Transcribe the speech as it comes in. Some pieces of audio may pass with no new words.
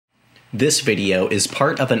This video is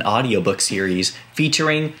part of an audiobook series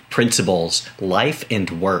featuring Principles, Life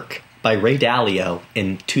and Work by Dalio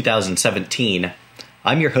in 2017.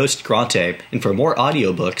 I'm your host, Grante, and for more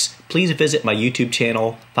audiobooks, please visit my YouTube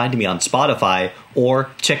channel, find me on Spotify, or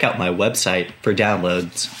check out my website for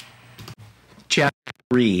downloads. Chapter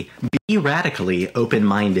 3. Be radically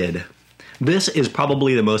open-minded. This is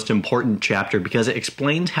probably the most important chapter because it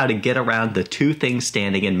explains how to get around the two things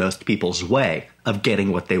standing in most people's way of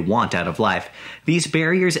getting what they want out of life. These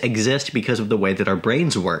barriers exist because of the way that our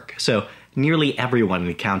brains work, so nearly everyone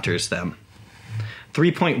encounters them.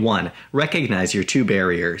 3.1. Recognize your two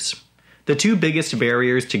barriers. The two biggest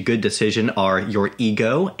barriers to good decision are your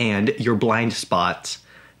ego and your blind spots.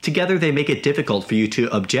 Together, they make it difficult for you to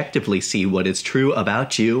objectively see what is true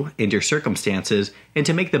about you and your circumstances and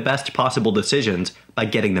to make the best possible decisions by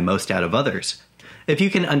getting the most out of others. If you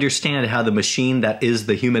can understand how the machine that is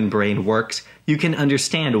the human brain works, you can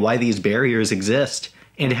understand why these barriers exist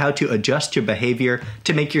and how to adjust your behavior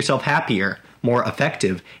to make yourself happier, more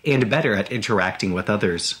effective, and better at interacting with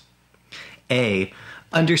others. A.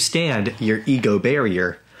 Understand your ego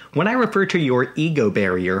barrier. When I refer to your ego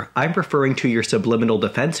barrier, I'm referring to your subliminal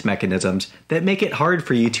defense mechanisms that make it hard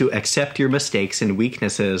for you to accept your mistakes and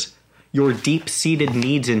weaknesses. Your deep-seated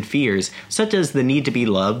needs and fears, such as the need to be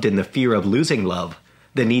loved and the fear of losing love,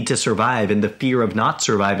 the need to survive and the fear of not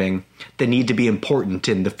surviving, the need to be important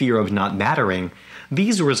and the fear of not mattering.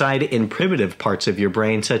 These reside in primitive parts of your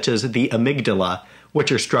brain, such as the amygdala,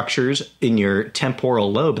 which are structures in your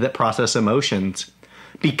temporal lobe that process emotions.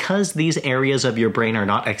 Because these areas of your brain are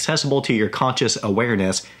not accessible to your conscious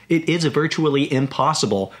awareness, it is virtually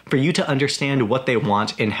impossible for you to understand what they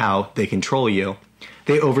want and how they control you.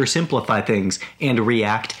 They oversimplify things and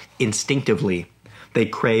react instinctively. They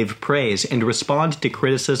crave praise and respond to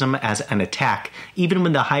criticism as an attack, even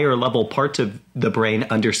when the higher level parts of the brain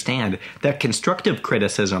understand that constructive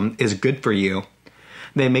criticism is good for you.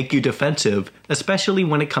 They make you defensive, especially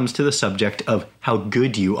when it comes to the subject of how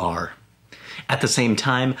good you are. At the same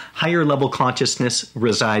time, higher-level consciousness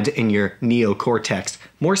resides in your neocortex,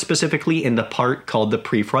 more specifically in the part called the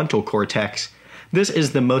prefrontal cortex. This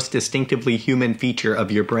is the most distinctively human feature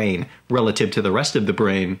of your brain, relative to the rest of the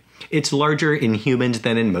brain. It's larger in humans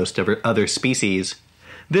than in most other species.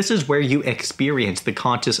 This is where you experience the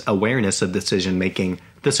conscious awareness of decision-making,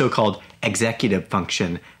 the so-called executive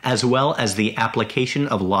function, as well as the application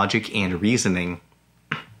of logic and reasoning.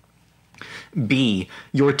 B.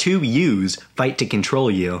 Your two yous fight to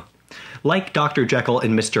control you. Like Dr. Jekyll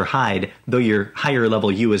and Mr. Hyde, though your higher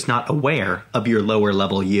level you is not aware of your lower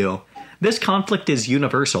level you, this conflict is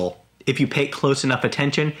universal. If you pay close enough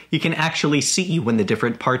attention, you can actually see when the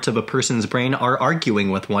different parts of a person's brain are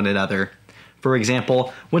arguing with one another. For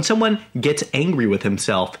example, when someone gets angry with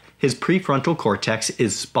himself, his prefrontal cortex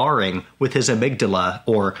is sparring with his amygdala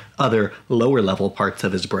or other lower level parts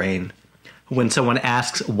of his brain. When someone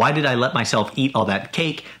asks, why did I let myself eat all that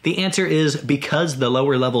cake? The answer is because the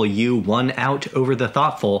lower level you won out over the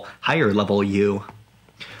thoughtful, higher level you.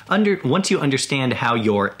 Once you understand how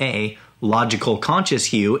your A, logical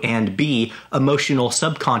conscious you, and B, emotional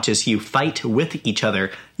subconscious you fight with each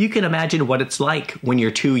other, you can imagine what it's like when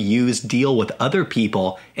your two yous deal with other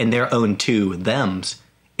people and their own two thems.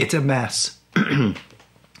 It's a mess.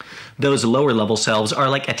 Those lower-level selves are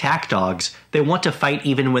like attack dogs. They want to fight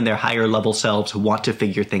even when their higher-level selves want to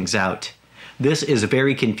figure things out. This is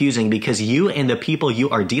very confusing because you and the people you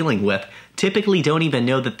are dealing with typically don't even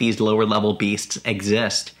know that these lower-level beasts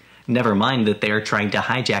exist. Never mind that they are trying to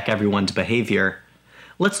hijack everyone's behavior.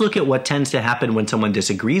 Let's look at what tends to happen when someone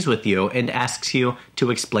disagrees with you and asks you to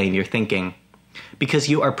explain your thinking. Because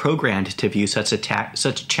you are programmed to view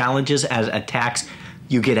such challenges as attacks,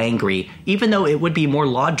 you get angry, even though it would be more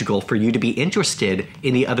logical for you to be interested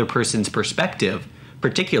in the other person's perspective,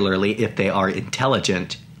 particularly if they are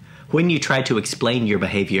intelligent. When you try to explain your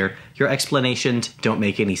behavior, your explanations don't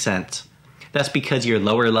make any sense. That's because your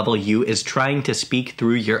lower level you is trying to speak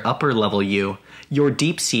through your upper level you. Your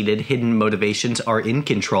deep-seated hidden motivations are in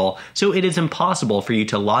control, so it is impossible for you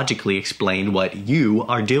to logically explain what you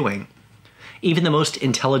are doing. Even the most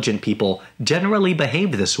intelligent people generally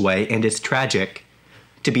behave this way, and it's tragic.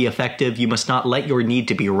 To be effective, you must not let your need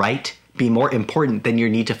to be right be more important than your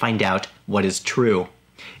need to find out what is true.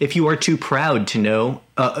 If you are too proud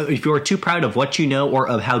of what you know or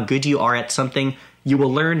of how good you are at something, you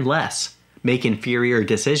will learn less, make inferior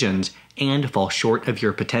decisions, and fall short of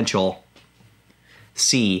your potential.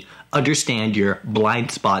 C. Understand your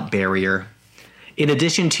blind spot barrier. In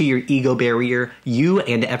addition to your ego barrier, you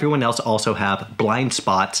and everyone else also have blind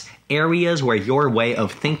spots, areas where your way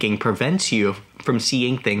of thinking prevents you from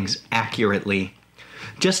seeing things accurately.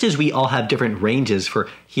 Just as we all have different ranges for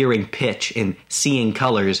hearing pitch and seeing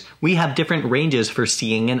colors, we have different ranges for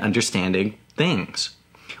seeing and understanding things.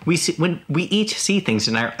 We each see things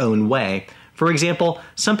in our own way. For example,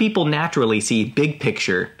 some people naturally see big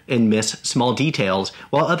picture and miss small details,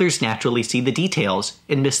 while others naturally see the details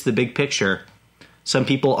and miss the big picture. Some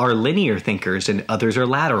people are linear thinkers and others are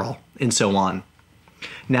lateral, and so on.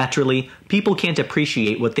 Naturally, people can't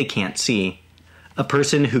appreciate what they can't see. A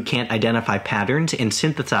person who can't identify patterns and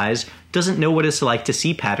synthesize doesn't know what it's like to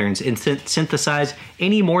see patterns and synthesize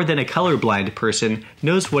any more than a colorblind person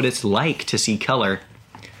knows what it's like to see color.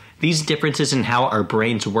 These differences in how our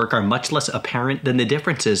brains work are much less apparent than the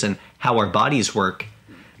differences in how our bodies work.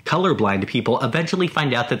 Colorblind people eventually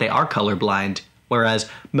find out that they are colorblind, whereas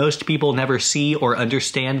most people never see or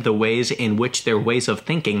understand the ways in which their ways of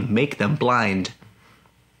thinking make them blind.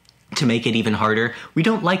 To make it even harder, we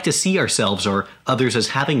don't like to see ourselves or others as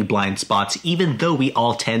having blind spots, even though we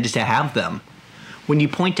all tend to have them. When you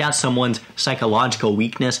point out someone's psychological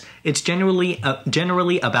weakness, it's generally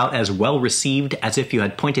about as well received as if you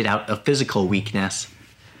had pointed out a physical weakness.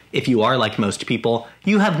 If you are like most people,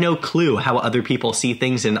 you have no clue how other people see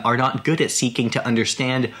things and are not good at seeking to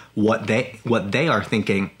understand what they are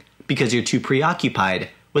thinking, because you're too preoccupied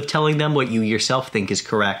with telling them what you yourself think is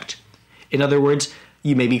correct. In other words,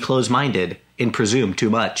 you may be close-minded and presume too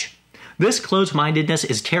much. This close-mindedness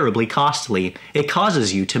is terribly costly. It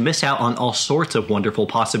causes you to miss out on all sorts of wonderful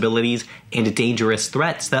possibilities and dangerous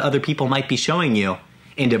threats that other people might be showing you,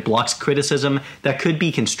 and it blocks criticism that could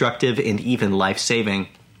be constructive and even life-saving.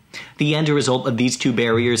 The end result of these two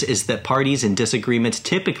barriers is that parties in disagreement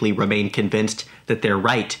typically remain convinced that they're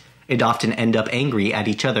right, and often end up angry at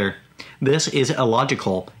each other. This is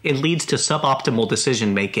illogical and leads to suboptimal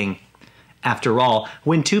decision-making. After all,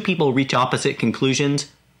 when two people reach opposite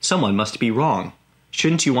conclusions, someone must be wrong.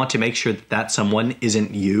 Shouldn't you want to make sure that someone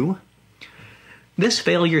isn't you? This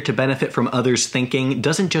failure to benefit from others' thinking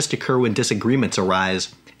doesn't just occur when disagreements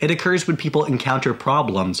arise. It occurs when people encounter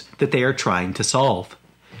problems that they are trying to solve.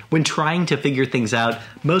 When trying to figure things out,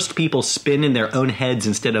 most people spin in their own heads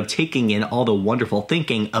instead of taking in all the wonderful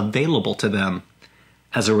thinking available to them.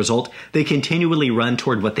 As a result, they continually run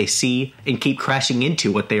toward what they see and keep crashing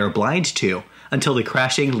into what they are blind to, until the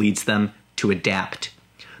crashing leads them to adapt.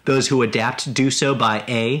 Those who adapt do so by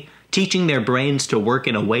A, teaching their brains to work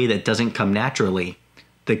in a way that doesn't come naturally.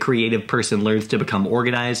 The creative person learns to become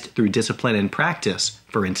organized through discipline and practice,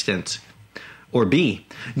 for instance. Or B,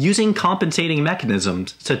 using compensating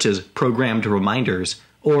mechanisms such as programmed reminders.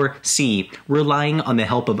 Or C, relying on the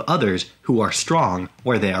help of others who are strong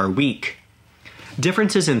where they are weak.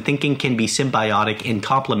 Differences in thinking can be symbiotic and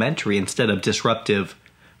complementary instead of disruptive.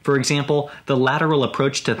 For example, the lateral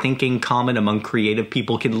approach to thinking common among creative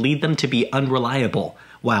people can lead them to be unreliable,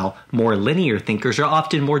 while more linear thinkers are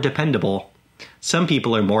often more dependable. Some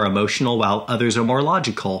people are more emotional while others are more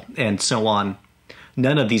logical, and so on.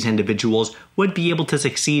 None of these individuals would be able to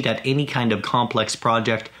succeed at any kind of complex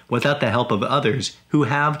project without the help of others who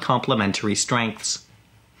have complementary strengths.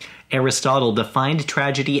 Aristotle defined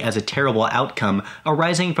tragedy as a terrible outcome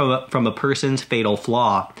arising from a person's fatal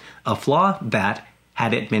flaw, a flaw that,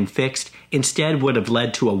 had it been fixed, instead would have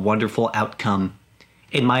led to a wonderful outcome.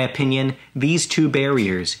 In my opinion, these two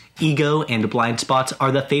barriers, ego and blind spots, are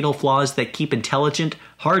the fatal flaws that keep intelligent,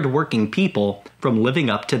 hard-working people from living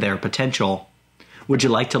up to their potential. Would you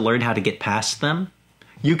like to learn how to get past them?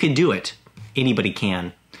 You can do it. Anybody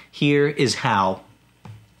can. Here is how.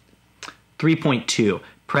 3.2.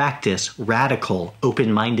 Practice radical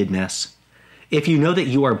open-mindedness. If you know that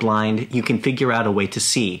you are blind, you can figure out a way to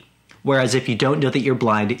see. Whereas if you don't know that you're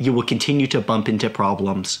blind, you will continue to bump into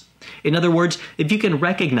problems. In other words, if you can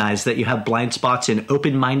recognize that you have blind spots and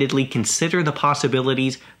open-mindedly consider the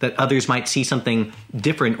possibilities that others might see something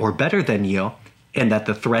different or better than you, and that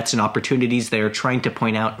the threats and opportunities they are trying to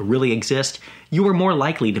point out really exist, you are more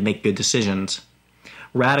likely to make good decisions.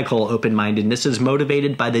 Radical open-mindedness is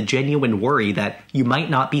motivated by the genuine worry that you might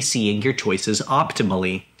not be seeing your choices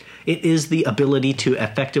optimally. It is the ability to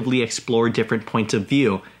effectively explore different points of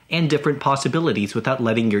view and different possibilities without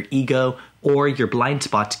letting your ego or your blind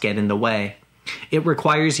spots get in the way. It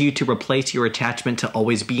requires you to replace your attachment to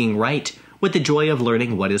always being right with the joy of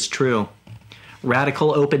learning what is true.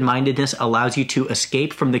 Radical open-mindedness allows you to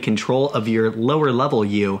escape from the control of your lower-level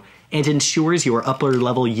you and ensures your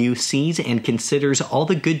upper-level you sees and considers all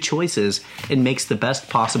the good choices and makes the best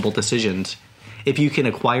possible decisions. If you can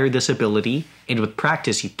acquire this ability, and with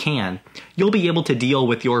practice you can, you'll be able to deal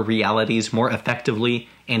with your realities more effectively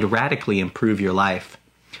and radically improve your life.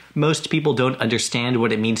 Most people don't understand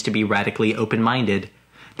what it means to be radically open-minded.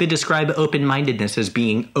 They describe open-mindedness as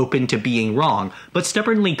being open to being wrong, but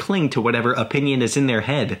stubbornly cling to whatever opinion is in their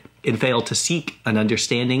head and fail to seek an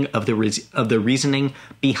understanding of the reasoning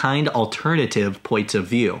behind alternative points of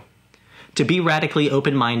view. To be radically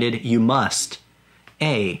open-minded, you must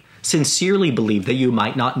A. Sincerely believe that you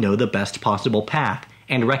might not know the best possible path,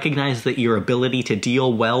 and recognize that your ability to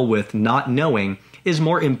deal well with not knowing is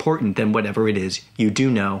more important than whatever it is you do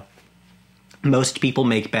know. Most people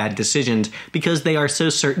make bad decisions because they are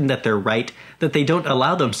so certain that they're right that they don't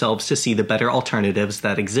allow themselves to see the better alternatives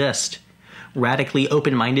that exist. Radically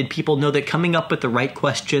open-minded people know that coming up with the right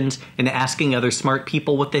questions and asking other smart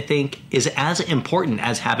people what they think is as important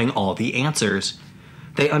as having all the answers.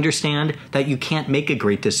 They understand that you can't make a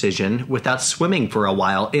great decision without swimming for a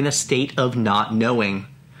while in a state of not knowing.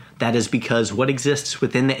 That is because what exists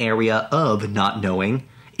within the area of not knowing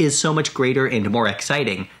is so much greater and more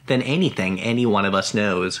exciting than anything any one of us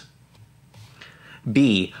knows.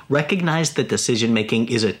 B. Recognize that decision-making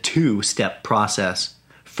is a two-step process.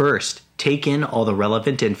 First, take in all the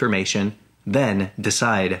relevant information, then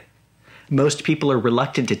decide. Most people are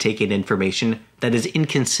reluctant to take in information that is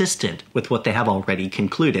inconsistent with what they have already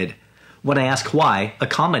concluded. When I ask why, a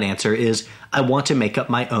common answer is, I want to make up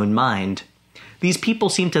my own mind. These people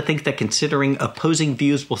seem to think that considering opposing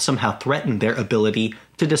views will somehow threaten their ability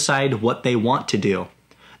to decide what they want to do.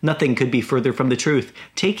 Nothing could be further from the truth.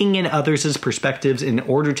 Taking in others' perspectives in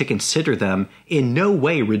order to consider them in no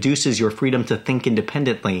way reduces your freedom to think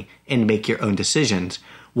independently and make your own decisions.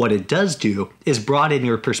 What it does do is broaden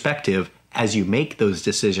your perspective as you make those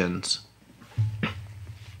decisions.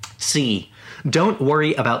 C. Don't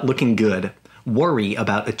worry about looking good. Worry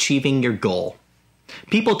about achieving your goal.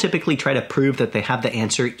 People typically try to prove that they have the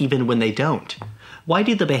answer even when they don't. Why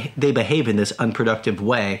do they behave in this unproductive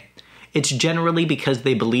way? It's generally because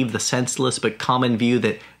they believe the senseless but common view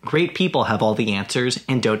that great people have all the answers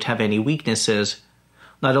and don't have any weaknesses.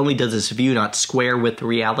 Not only does this view not square with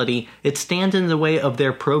reality, it stands in the way of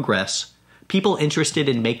their progress. People interested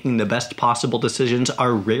in making the best possible decisions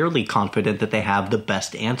are rarely confident that they have the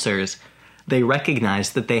best answers. They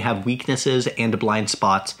recognize that they have weaknesses and blind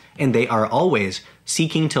spots, and they are always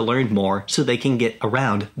seeking to learn more so they can get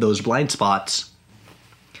around those blind spots.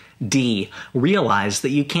 D. Realize that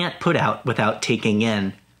you can't put out without taking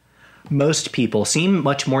in. Most people seem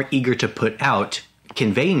much more eager to put out,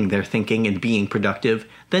 conveying their thinking and being productive,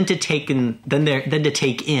 than to take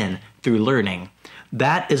in through learning.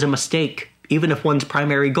 That is a mistake, even if one's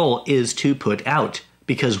primary goal is to put out,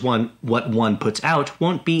 because what one puts out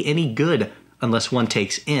won't be any good unless one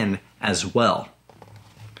takes in as well.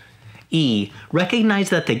 E. Recognize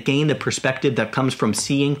that to gain the perspective that comes from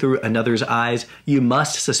seeing through another's eyes, you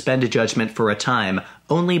must suspend judgment for a time.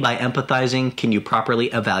 Only by empathizing can you properly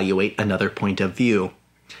evaluate another point of view.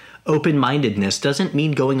 Open-mindedness doesn't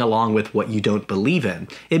mean going along with what you don't believe in.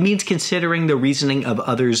 It means considering the reasoning of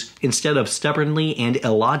others instead of stubbornly and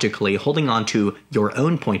illogically holding on to your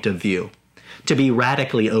own point of view. To be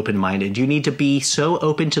radically open-minded, you need to be so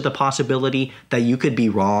open to the possibility that you could be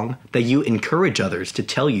wrong that you encourage others to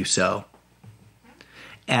tell you so.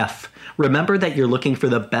 F. Remember that you're looking for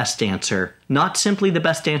the best answer, not simply the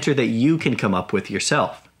best answer that you can come up with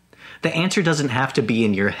yourself. The answer doesn't have to be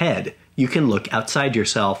in your head. You can look outside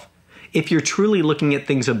yourself. If you're truly looking at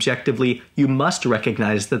things objectively, you must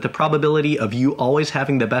recognize that the probability of you always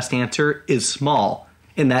having the best answer is small,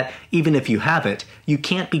 and that even if you have it, you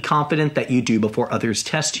can't be confident that you do before others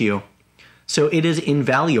test you. So it is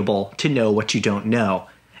invaluable to know what you don't know.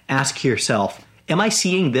 Ask yourself, am I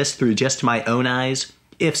seeing this through just my own eyes?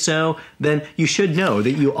 If so, then you should know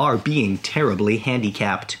that you are being terribly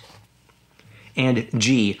handicapped. And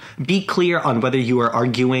G. Be clear on whether you are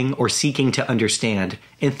arguing or seeking to understand,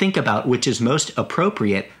 and think about which is most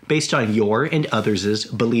appropriate based on your and others'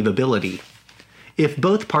 believability. If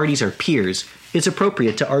both parties are peers, it's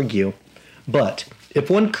appropriate to argue. But if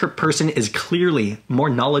one person is clearly more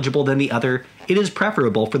knowledgeable than the other, it is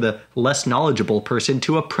preferable for the less knowledgeable person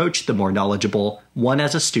to approach the more knowledgeable one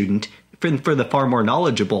as a student, and for the far more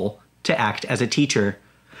knowledgeable to act as a teacher.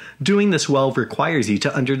 Doing this well requires you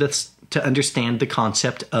to understand the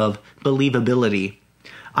concept of believability.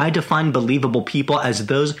 I define believable people as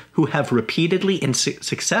those who have repeatedly and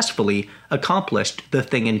successfully accomplished the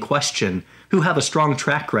thing in question, who have a strong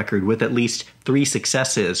track record with at least 3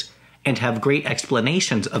 successes, and have great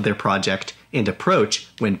explanations of their project and approach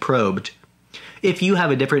when probed. If you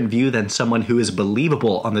have a different view than someone who is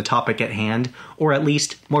believable on the topic at hand, or at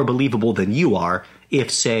least more believable than you are, if,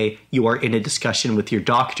 say, you are in a discussion with your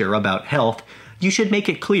doctor about health, you should make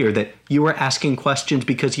it clear that you are asking questions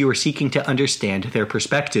because you are seeking to understand their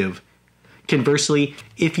perspective. Conversely,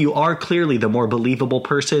 if you are clearly the more believable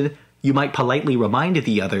person, you might politely remind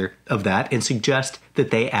the other of that and suggest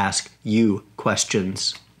that they ask you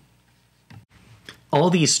questions. All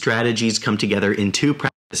these strategies come together in two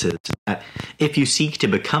practices that, if you seek to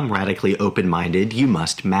become radically open-minded, you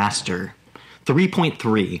must master.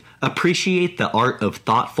 3.3. Appreciate the art of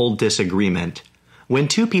thoughtful disagreement. When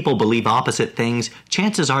two people believe opposite things,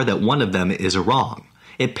 chances are that one of them is wrong.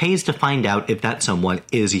 It pays to find out if that someone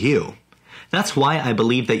is you. That's why I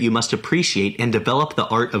believe that you must appreciate and develop the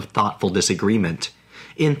art of thoughtful disagreement.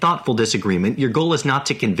 In thoughtful disagreement, your goal is not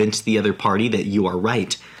to convince the other party that you are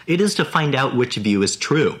right. It is to find out which view is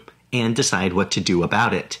true, and decide what to do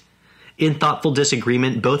about it. In thoughtful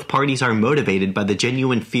disagreement, both parties are motivated by the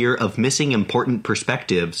genuine fear of missing important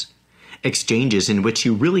perspectives. Exchanges in which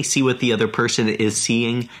you really see what the other person is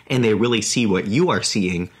seeing, and they really see what you are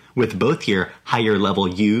seeing, with both your higher level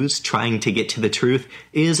yous trying to get to the truth,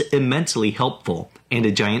 is immensely helpful and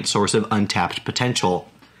a giant source of untapped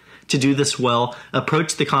potential. To do this well,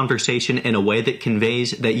 approach the conversation in a way that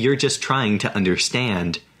conveys that you're just trying to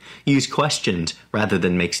understand. Use questions rather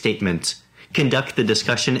than make statements. Conduct the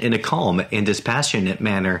discussion in a calm and dispassionate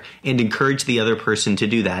manner and encourage the other person to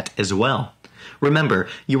do that as well. Remember,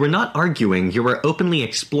 you are not arguing, you are openly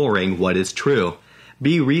exploring what is true.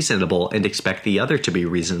 Be reasonable and expect the other to be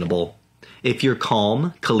reasonable. If you're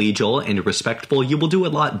calm, collegial, and respectful, you will do a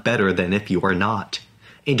lot better than if you are not.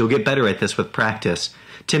 And you'll get better at this with practice.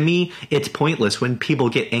 To me, it's pointless when people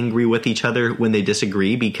get angry with each other when they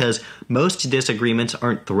disagree because most disagreements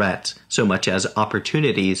aren't threats so much as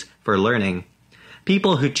opportunities for learning.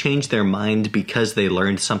 People who change their mind because they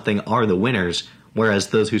learned something are the winners, whereas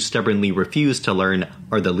those who stubbornly refuse to learn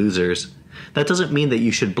are the losers. That doesn't mean that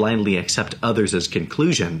you should blindly accept others as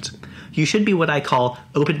conclusions. You should be what I call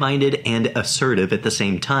open-minded and assertive at the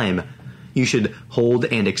same time. You should hold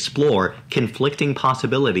and explore conflicting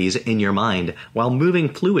possibilities in your mind while moving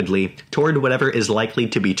fluidly toward whatever is likely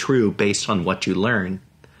to be true based on what you learn.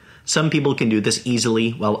 Some people can do this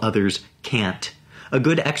easily while others can't. A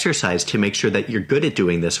good exercise to make sure that you're good at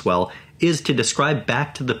doing this well is to describe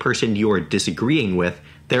back to the person you are disagreeing with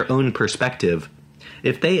their own perspective.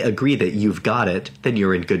 If they agree that you've got it, then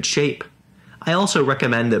you're in good shape. I also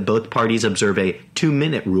recommend that both parties observe a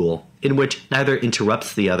 2-minute rule, in which neither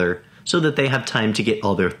interrupts the other, so that they have time to get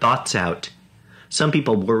all their thoughts out. Some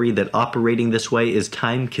people worry that operating this way is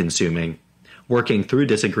time-consuming. Working through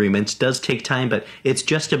disagreements does take time, but it's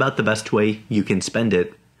just about the best way you can spend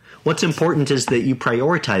it. What's important is that you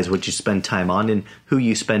prioritize what you spend time on and who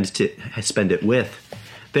you spend it with.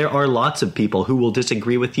 There are lots of people who will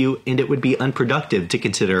disagree with you, and it would be unproductive to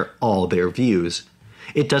consider all their views.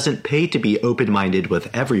 It doesn't pay to be open-minded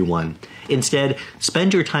with everyone. Instead,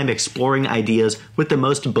 spend your time exploring ideas with the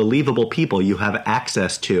most believable people you have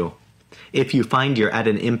access to. If you find you're at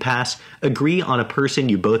an impasse, agree on a person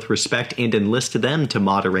you both respect and enlist them to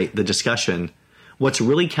moderate the discussion. What's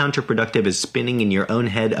really counterproductive is spinning in your own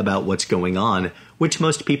head about what's going on, which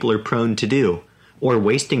most people are prone to do, or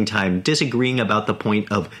wasting time disagreeing about the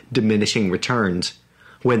point of diminishing returns.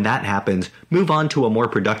 When that happens, move on to a more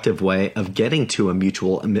productive way of getting to a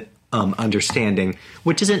mutual understanding,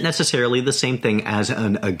 which isn't necessarily the same thing as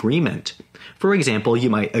an agreement. For example,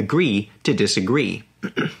 you might agree to disagree.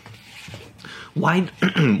 Why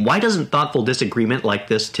doesn't thoughtful disagreement like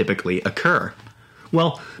this typically occur?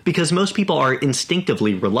 Well, because most people are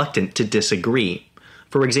instinctively reluctant to disagree.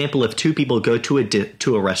 For example, if two people go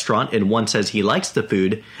to a restaurant and one says he likes the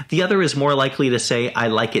food, the other is more likely to say, "I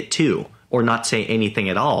like it too," or not say anything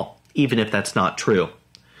at all, even if that's not true.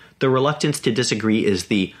 The reluctance to disagree is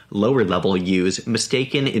the lower-level U's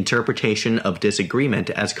mistaken interpretation of disagreement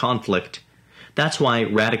as conflict. That's why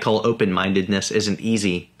radical open-mindedness isn't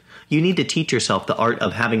easy. You need to teach yourself the art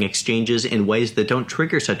of having exchanges in ways that don't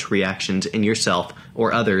trigger such reactions in yourself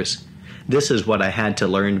or others. This is what I had to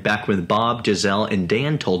learn back when Bob, Giselle, and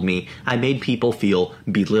Dan told me I made people feel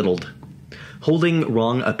belittled. Holding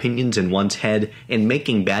wrong opinions in one's head and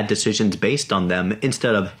making bad decisions based on them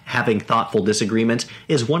instead of having thoughtful disagreements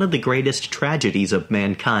is one of the greatest tragedies of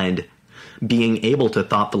mankind. Being able to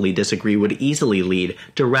thoughtfully disagree would easily lead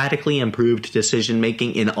to radically improved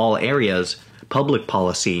decision-making in all areas: public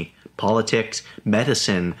policy, politics,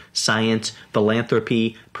 medicine, science,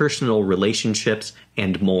 philanthropy, personal relationships,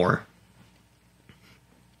 and more.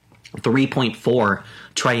 3.4.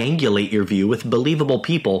 Triangulate your view with believable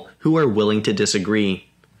people who are willing to disagree.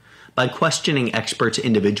 By questioning experts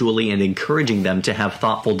individually and encouraging them to have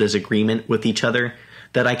thoughtful disagreement with each other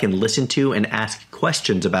that I can listen to and ask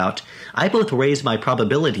questions about, I both raise my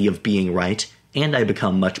probability of being right and I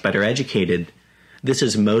become much better educated. This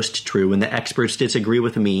is most true when the experts disagree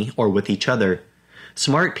with me or with each other.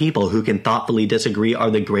 Smart people who can thoughtfully disagree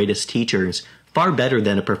are the greatest teachers, far better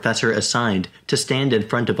than a professor assigned to stand in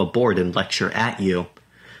front of a board and lecture at you.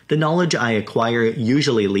 The knowledge I acquire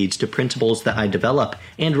usually leads to principles that I develop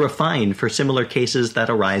and refine for similar cases that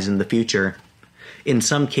arise in the future. In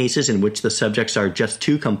some cases in which the subjects are just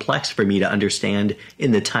too complex for me to understand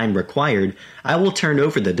in the time required, I will turn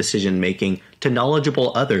over the decision-making to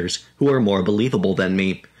knowledgeable others who are more believable than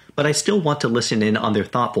me, but I still want to listen in on their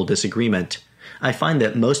thoughtful disagreement. I find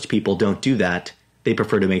that most people don't do that. They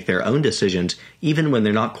prefer to make their own decisions, even when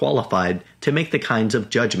they're not qualified to make the kinds of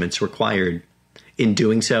judgments required. In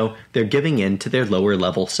doing so, they're giving in to their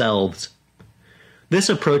lower-level selves. This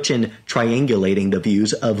approach in triangulating the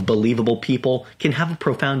views of believable people can have a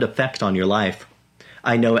profound effect on your life.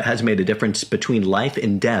 I know it has made a difference between life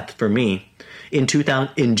and death for me. In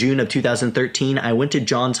June of 2013, I went to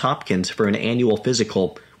Johns Hopkins for an annual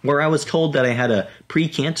physical, where I was told that I had a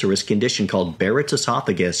precancerous condition called Barrett's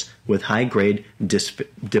esophagus with high-grade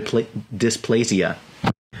dysplasia.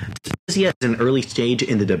 Dysplasia is an early stage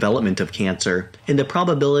in the development of cancer, and the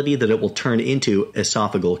probability that it will turn into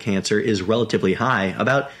esophageal cancer is relatively high,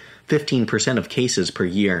 about 15% of cases per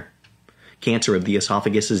year. Cancer of the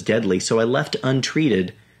esophagus is deadly, so I left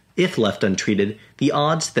untreated. If left untreated, the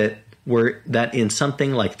odds were that in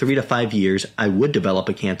something like 3 to 5 years I would develop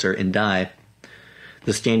a cancer and die.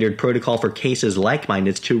 The standard protocol for cases like mine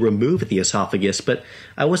is to remove the esophagus, but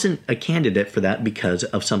I wasn't a candidate for that because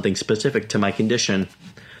of something specific to my condition.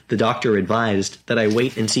 The doctor advised that I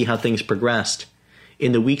wait and see how things progressed.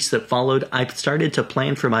 In the weeks that followed, I started to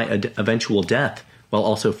plan for my eventual death, while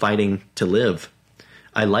also fighting to live.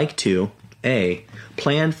 I like to, A,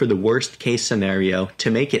 plan for the worst-case scenario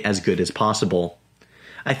to make it as good as possible.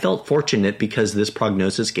 I felt fortunate because this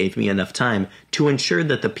prognosis gave me enough time to ensure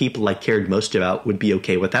that the people I cared most about would be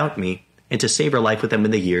okay without me, and to savor life with them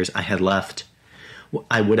in the years I had left.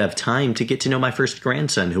 I would have time to get to know my first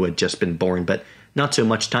grandson who had just been born, but not so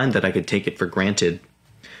much time that I could take it for granted.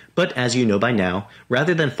 But as you know by now,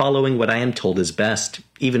 rather than following what I am told is best,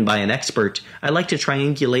 even by an expert, I like to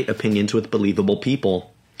triangulate opinions with believable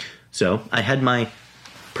people. So I had my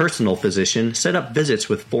personal physician set up visits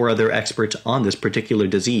with 4 other experts on this particular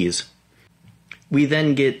disease. We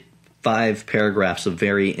then get 5 paragraphs of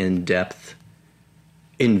very in-depth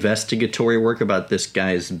investigatory work about this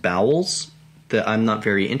guy's bowels that I'm not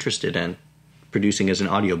very interested in producing as an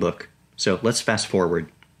audiobook. So let's fast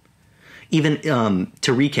forward. Even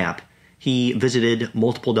to recap, he visited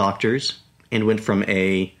multiple doctors and went from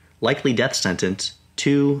a likely death sentence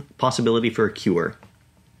to possibility for a cure.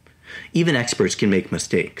 Even experts can make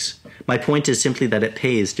mistakes. My point is simply that it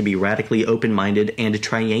pays to be radically open-minded and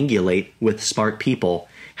triangulate with smart people.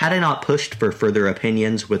 Had I not pushed for further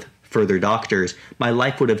opinions with further doctors, my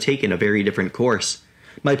life would have taken a very different course.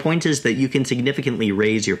 My point is that you can significantly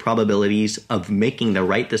raise your probabilities of making the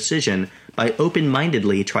right decision by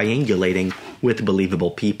open-mindedly triangulating with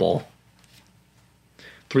believable people.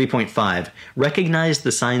 3.5. Recognize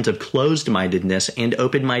the signs of closed-mindedness and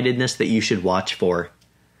open-mindedness that you should watch for.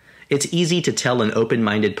 It's easy to tell an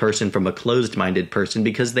open-minded person from a closed-minded person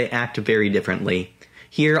because they act very differently.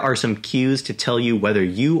 Here are some cues to tell you whether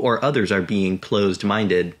you or others are being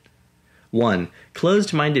closed-minded. 1.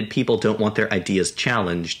 Closed-minded people don't want their ideas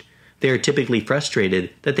challenged. They are typically frustrated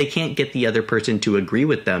that they can't get the other person to agree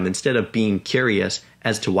with them instead of being curious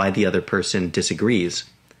as to why the other person disagrees.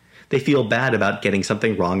 They feel bad about getting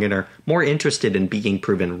something wrong and are more interested in being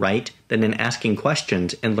proven right than in asking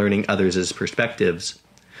questions and learning others' perspectives.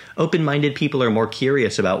 Open-minded people are more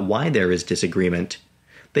curious about why there is disagreement.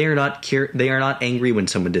 They are not angry when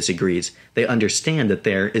someone disagrees. They understand that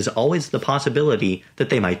there is always the possibility that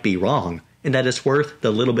they might be wrong, and that it's worth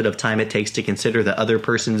the little bit of time it takes to consider the other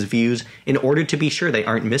person's views in order to be sure they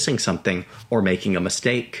aren't missing something or making a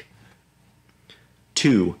mistake.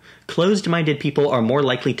 2. Closed-minded people are more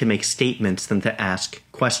likely to make statements than to ask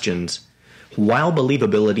questions. While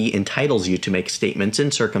believability entitles you to make statements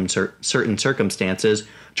in certain circumstances,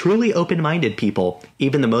 truly open-minded people,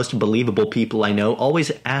 even the most believable people I know,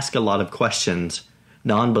 always ask a lot of questions.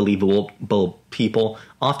 Non-believable people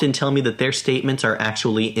often tell me that their statements are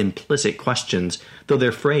actually implicit questions, though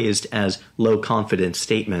they're phrased as low-confidence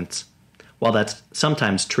statements. While that's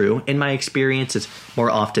sometimes true, in my experience it's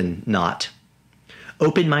more often not.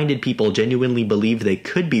 Open-minded people genuinely believe they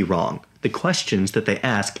could be wrong. The questions that they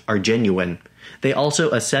ask are genuine. They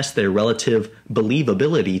also assess their relative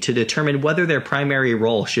believability to determine whether their primary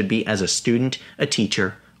role should be as a student, a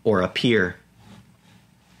teacher, or a peer.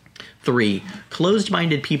 3.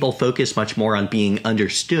 Closed-minded people focus much more on being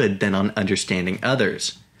understood than on understanding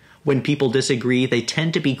others. When people disagree, they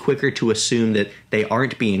tend to be quicker to assume that they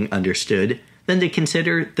aren't being understood than to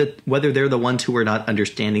consider that whether they're the ones who are not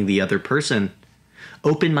understanding the other person.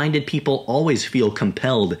 Open-minded people always feel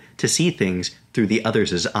compelled to see things through the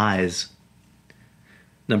other's eyes.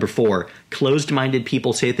 Number 4, closed-minded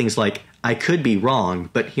people say things like, "I could be wrong,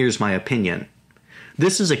 but here's my opinion."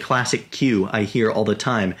 This is a classic cue I hear all the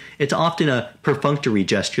time. It's often a perfunctory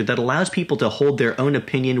gesture that allows people to hold their own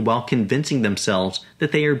opinion while convincing themselves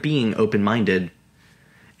that they are being open-minded.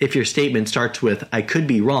 If your statement starts with, "I could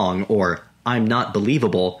be wrong," or "I'm not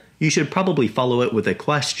believable," you should probably follow it with a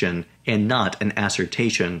question and not an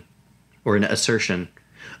assertion or an assertion.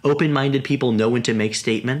 Open-minded people know when to make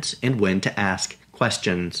statements and when to ask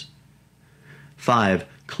questions. 5.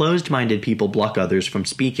 Closed-minded people block others from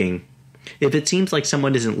speaking. If it seems like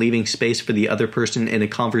someone isn't leaving space for the other person in a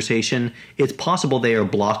conversation, it's possible they are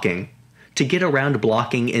blocking. To get around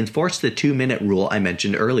blocking, enforce the 2-minute rule I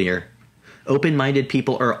mentioned earlier. Open-minded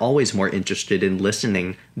people are always more interested in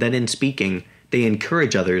listening than in speaking. They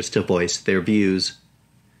encourage others to voice their views.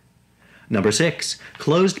 Number 6.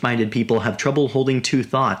 Closed-minded people have trouble holding two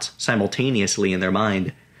thoughts simultaneously in their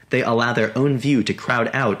mind. They allow their own view to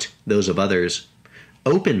crowd out those of others.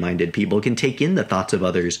 Open-minded people can take in the thoughts of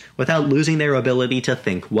others without losing their ability to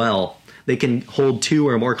think well. They can hold 2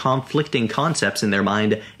 or more conflicting concepts in their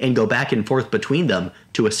mind and go back and forth between them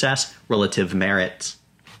to assess relative merits.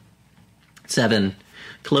 7.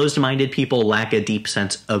 Closed-minded people lack a deep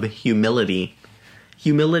sense of humility.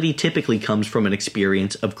 Humility typically comes from an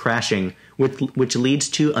experience of crashing, which leads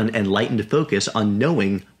to an enlightened focus on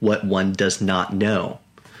knowing what one does not know.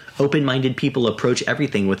 Open-minded people approach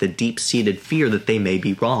everything with a deep-seated fear that they may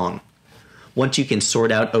be wrong. Once you can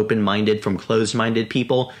sort out open-minded from closed-minded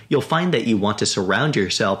people, you'll find that you want to surround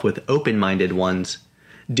yourself with open-minded ones.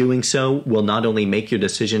 Doing so will not only make your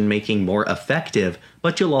decision-making more effective,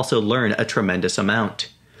 but you'll also learn a tremendous amount.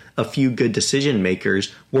 A few good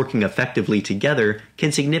decision-makers working effectively together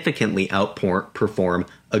can significantly outperform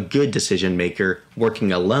a good decision-maker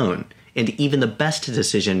working alone, and even the best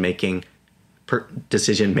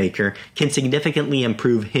decision-maker can significantly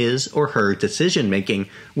improve his or her decision-making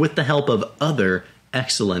with the help of other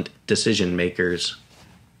excellent decision-makers.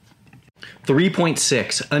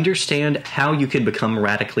 3.6. Understand how you can become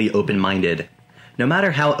radically open-minded. No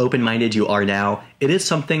matter how open-minded you are now, it is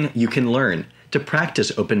something you can learn. To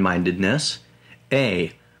practice open-mindedness,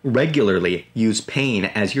 A. Regularly use pain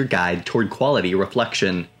as your guide toward quality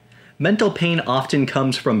reflection. Mental pain often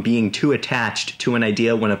comes from being too attached to an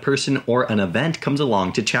idea when a person or an event comes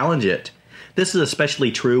along to challenge it. This is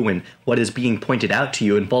especially true when what is being pointed out to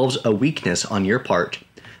you involves a weakness on your part.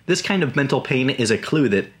 This kind of mental pain is a clue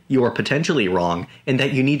that you are potentially wrong and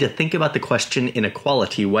that you need to think about the question in a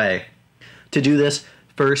quality way. To do this,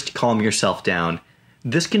 first calm yourself down.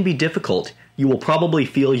 This can be difficult. You will probably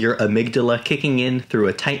feel your amygdala kicking in through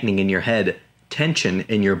a tightening in your head, tension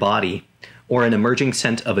in your body, or an emerging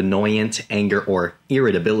sense of annoyance, anger, or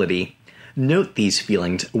irritability. Note these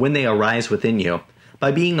feelings when they arise within you.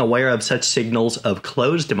 By being aware of such signals of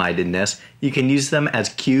closed-mindedness, you can use them as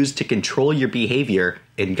cues to control your behavior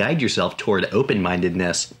and guide yourself toward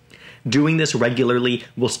open-mindedness. Doing this regularly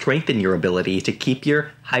will strengthen your ability to keep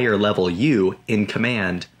your higher-level you in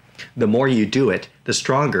command. The more you do it, the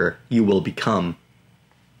stronger you will become.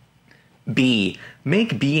 B.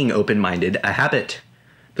 Make being open-minded a habit.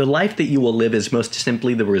 The life that you will live is most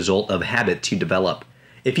simply the result of habits you develop.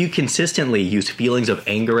 If you consistently use feelings of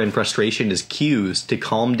anger and frustration as cues to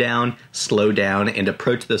calm down, slow down, and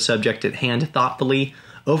approach the subject at hand thoughtfully,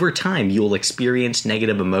 over time you will experience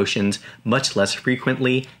negative emotions much less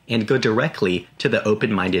frequently and go directly to the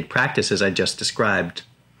open-minded practices I just described.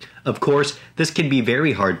 Of course, this can be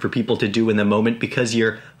very hard for people to do in the moment because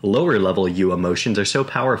your lower-level you emotions are so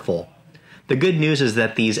powerful. The good news is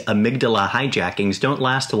that these amygdala hijackings don't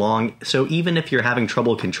last long, so even if you're having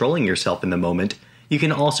trouble controlling yourself in the moment, you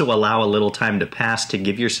can also allow a little time to pass to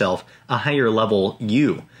give yourself a higher level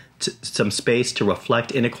you, some space to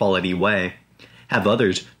reflect in a quality way. Have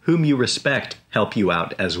others whom you respect help you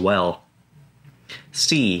out as well.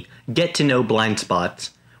 C. Get to know blind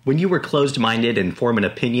spots. When you are closed-minded and form an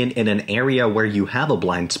opinion in an area where you have a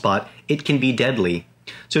blind spot, it can be deadly.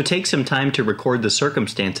 So take some time to record the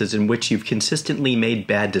circumstances in which you've consistently made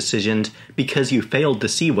bad decisions because you failed to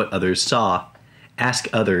see what others saw. Ask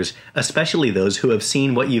others, especially those who have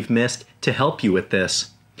seen what you've missed, to help you with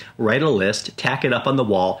this. Write a list, tack it up on the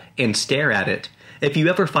wall, and stare at it. If you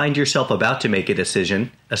ever find yourself about to make a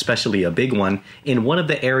decision, especially a big one, in one of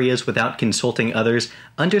the areas without consulting others,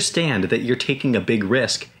 understand that you're taking a big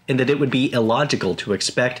risk and that it would be illogical to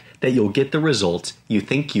expect that you'll get the results you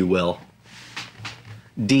think you will.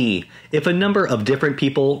 D. If a number of different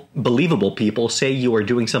people, believable people, say you are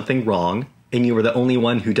doing something wrong, and you are the only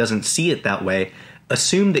one who doesn't see it that way,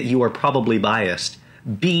 assume that you are probably biased.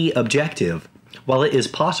 Be objective. While it is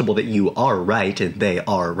possible that you are right and they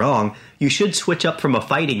are wrong, you should switch up from a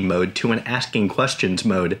fighting mode to an asking questions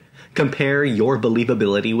mode. Compare your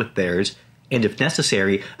believability with theirs, and if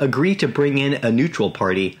necessary, agree to bring in a neutral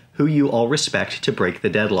party who you all respect to break the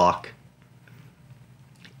deadlock.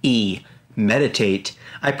 E. Meditate.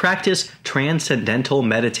 I practice transcendental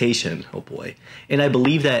meditation, oh boy, and I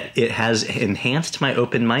believe that it has enhanced my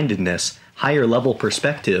open-mindedness, higher level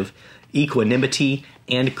perspective, equanimity,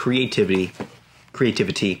 and creativity.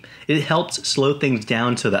 It helps slow things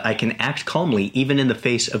down so that I can act calmly even in the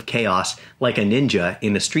face of chaos, like a ninja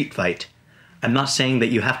in a street fight. I'm not saying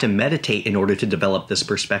that you have to meditate in order to develop this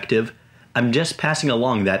perspective. I'm just passing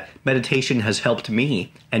along that meditation has helped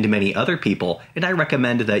me and many other people, and I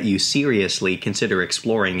recommend that you seriously consider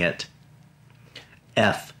exploring it.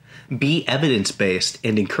 F. Be evidence-based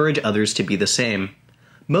and encourage others to be the same.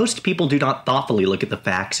 Most people do not thoughtfully look at the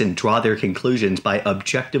facts and draw their conclusions by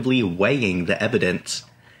objectively weighing the evidence.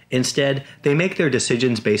 Instead, they make their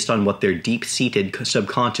decisions based on what their deep-seated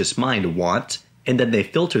subconscious mind wants, and then they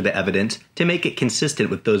filter the evidence to make it consistent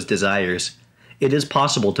with those desires. It is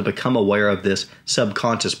possible to become aware of this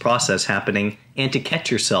subconscious process happening and to catch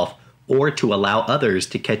yourself, or to allow others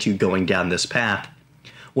to catch you going down this path.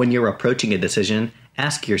 When you're approaching a decision,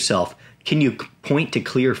 ask yourself, can you point to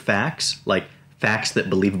clear facts, like facts that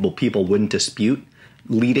believable people wouldn't dispute,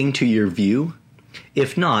 leading to your view?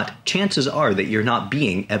 If not, chances are that you're not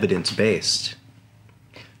being evidence-based.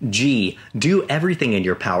 G. Do everything in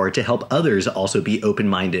your power to help others also be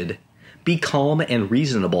open-minded. Be calm and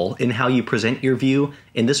reasonable in how you present your view,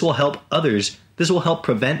 and this will help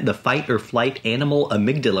prevent the fight or flight animal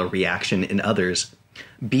amygdala reaction in others.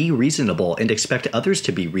 Be reasonable and expect others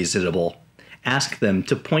to be reasonable. Ask them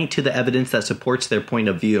to point to the evidence that supports their point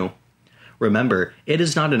of view. Remember, it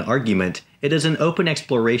is not an argument, it is an open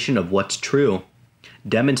exploration of what's true.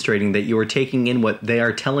 Demonstrating that you are taking in what they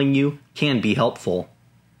are telling you can be helpful.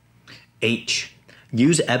 H.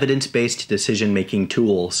 Use evidence-based decision-making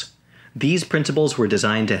tools. These principles were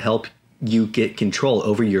designed to help you get control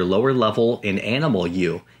over your lower level and animal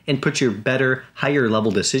you, and put your better, higher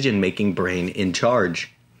level decision-making brain in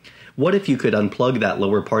charge. What if you could unplug that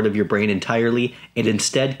lower part of your brain entirely and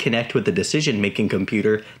instead connect with the decision-making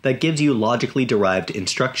computer that gives you logically derived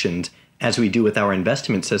instructions, as we do with our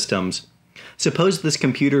investment systems? Suppose this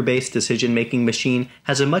computer-based decision-making machine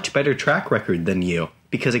has a much better track record than you,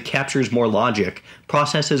 because it captures more logic,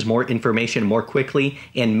 processes more information more quickly,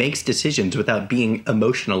 and makes decisions without being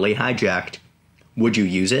emotionally hijacked. Would you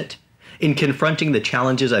use it? In confronting the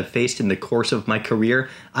challenges I've faced in the course of my career,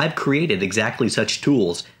 I've created exactly such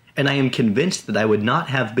tools, and I am convinced that I would not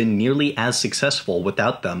have been nearly as successful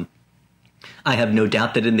without them. I have no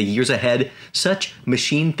doubt that in the years ahead, such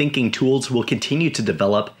machine-thinking tools will continue to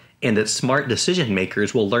develop, and that smart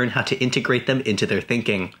decision-makers will learn how to integrate them into their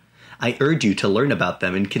thinking. I urge you to learn about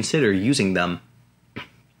them and consider using them.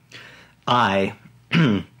 I.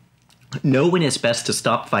 Know when it's best to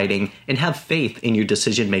stop fighting and have faith in your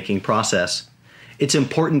decision-making process. It's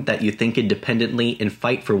important that you think independently and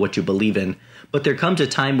fight for what you believe in, but there comes a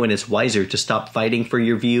time when it's wiser to stop fighting for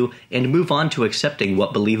your view and move on to accepting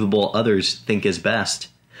what believable others think is best.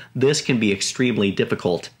 This can be extremely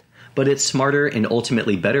difficult, but it's smarter and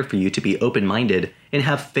ultimately better for you to be open-minded and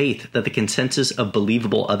have faith that the consensus of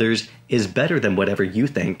believable others is better than whatever you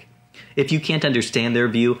think. If you can't understand their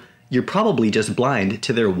view, you're probably just blind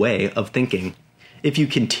to their way of thinking. If you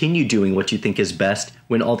continue doing what you think is best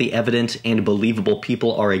when all the evidence and believable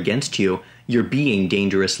people are against you, you're being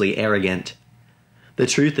dangerously arrogant. The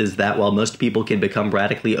truth is that while most people can become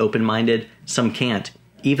radically open-minded, some can't,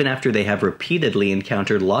 even after they have repeatedly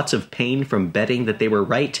encountered lots of pain from betting that they were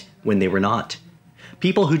right when they were not.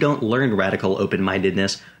 People who don't learn radical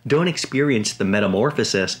open-mindedness don't experience the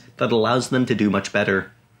metamorphosis that allows them to do much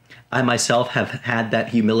better. I myself have had that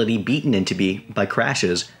humility beaten into me by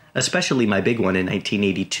crashes, especially my big one in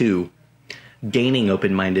 1982. Gaining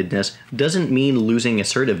open-mindedness doesn't mean losing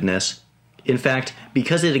assertiveness. In fact,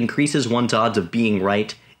 because it increases one's odds of being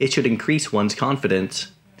right, it should increase one's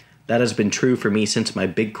confidence. That has been true for me since my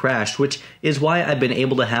big crash, which is why I've been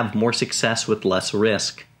able to have more success with less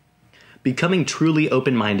risk. Becoming truly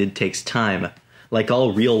open-minded takes time. Like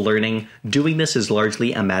all real learning, doing this is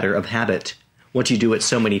largely a matter of habit. Once you do it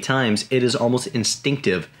so many times, it is almost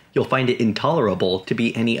instinctive. You'll find it intolerable to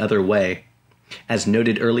be any other way. As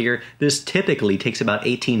noted earlier, this typically takes about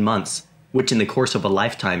 18 months, which in the course of a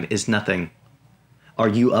lifetime is nothing. Are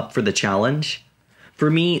you up for the challenge? For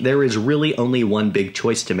me, there is really only one big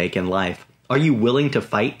choice to make in life. Are you willing to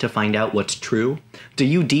fight to find out what's true? Do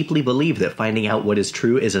you deeply believe that finding out what is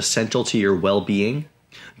true is essential to your well-being?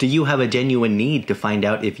 Do you have a genuine need to find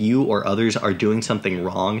out if you or others are doing something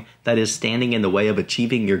wrong that is standing in the way of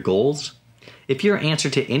achieving your goals? If your answer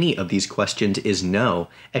to any of these questions is no,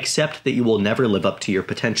 accept that you will never live up to your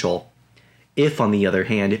potential. If, on the other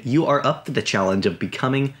hand, you are up for the challenge of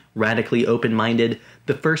becoming radically open-minded,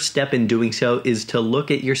 the first step in doing so is to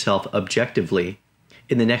look at yourself objectively.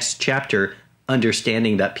 In the next chapter,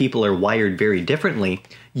 understanding that people are wired very differently,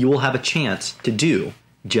 you will have a chance to do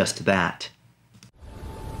just that.